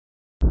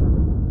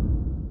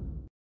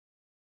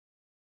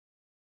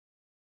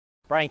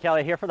Brian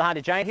Kelly here for the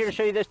Honda Giant, here to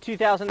show you this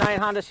 2009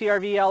 Honda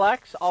CR-V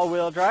LX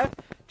all-wheel drive.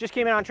 Just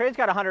came in on trade. It's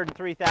got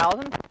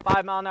 103,000,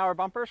 5-mile-an-hour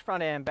bumpers,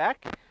 front and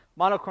back,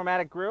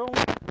 monochromatic grille,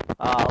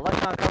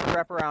 Lexan covered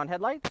wraparound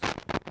headlights,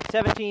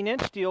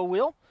 17-inch steel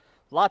wheel,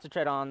 lots of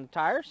tread on the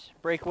tires,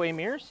 breakaway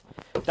mirrors,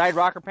 dyed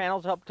rocker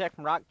panels to help protect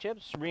from rock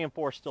chips,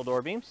 reinforced steel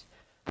door beams.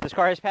 This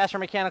car has passed our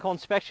mechanical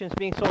inspections,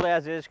 being sold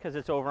as is because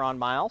it's over on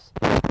miles.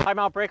 High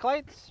mount brake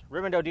lights,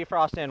 rear window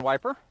defrost and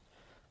wiper,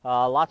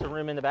 lots of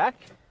room in the back.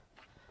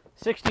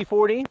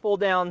 60/40 fold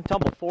down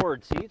tumble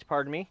forward seats,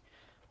 pardon me,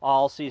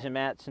 all season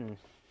mats and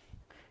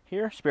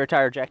here, spare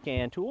tire jack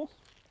and tools.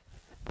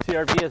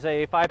 CR-V is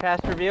a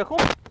 5-passenger vehicle,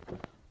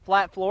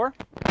 flat floor,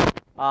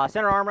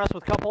 center armrest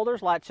with cup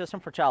holders, latch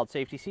system for child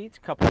safety seats,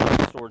 cup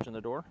holders, storage in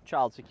the door,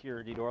 child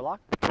security door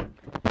lock,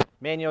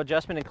 manual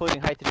adjustment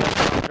including height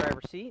adjustment on the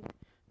driver's seat,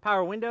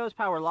 power windows,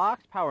 power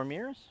locks, power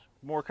mirrors,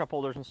 more cup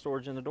holders and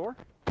storage in the door.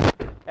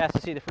 Ask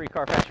to see the free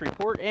CARFAX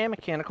report and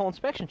mechanical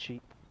inspection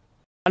sheet.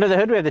 Under the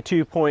hood, we have the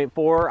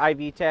 2.4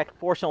 IV-Tech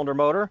 4-cylinder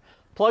motor.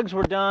 Plugs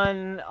were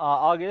done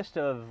August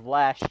of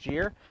last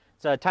year.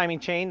 It's a timing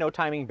chain, no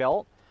timing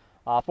belt.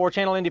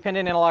 4-channel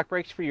independent anti-lock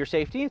brakes for your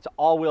safety. It's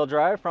all-wheel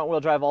drive,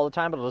 front-wheel drive all the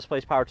time, but it'll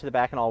displace power to the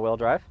back and all-wheel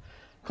drive.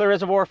 Clear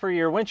reservoir for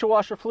your windshield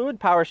washer fluid,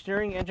 power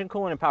steering, engine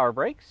coolant, and power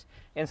brakes.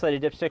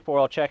 Insulated dipstick for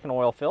oil check and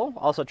oil fill.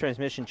 Also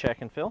transmission check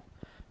and fill.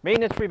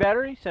 Maintenance-free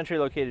battery, centrally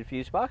located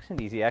fuse box,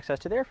 and easy access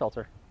to the air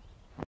filter.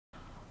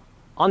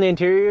 On the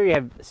interior, you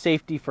have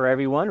safety for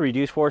everyone,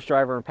 reduced force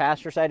driver and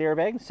passenger side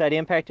airbags, side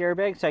impact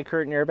airbags, side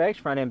curtain airbags,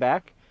 front and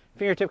back,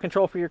 fingertip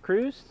control for your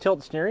cruise,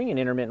 tilt steering and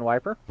intermittent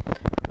wiper,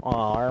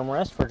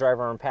 armrest for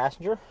driver and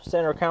passenger,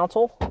 center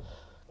console,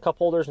 cup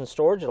holders and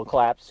storage. It'll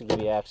collapse to give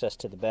you access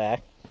to the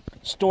back,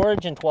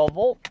 storage and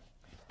 12-volt,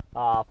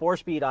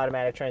 4-speed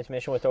automatic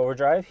transmission with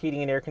overdrive,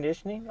 heating and air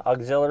conditioning,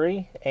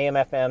 auxiliary,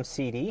 AM/FM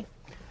CD,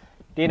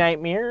 day-night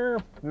mirror,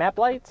 map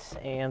lights,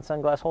 and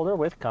sunglass holder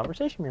with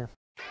conversation mirror.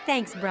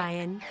 Thanks,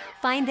 Brian.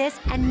 Find this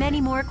and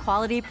many more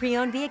quality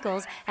pre-owned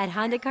vehicles at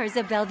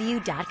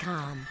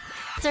HondaCarsOfBellevue.com.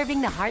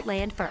 Serving the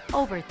heartland for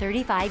over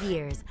 35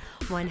 years.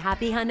 One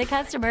happy Honda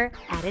customer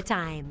at a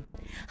time.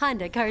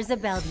 Honda Cars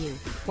of Bellevue.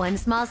 One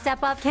small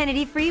step off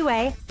Kennedy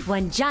Freeway.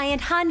 One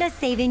giant Honda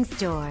savings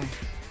store.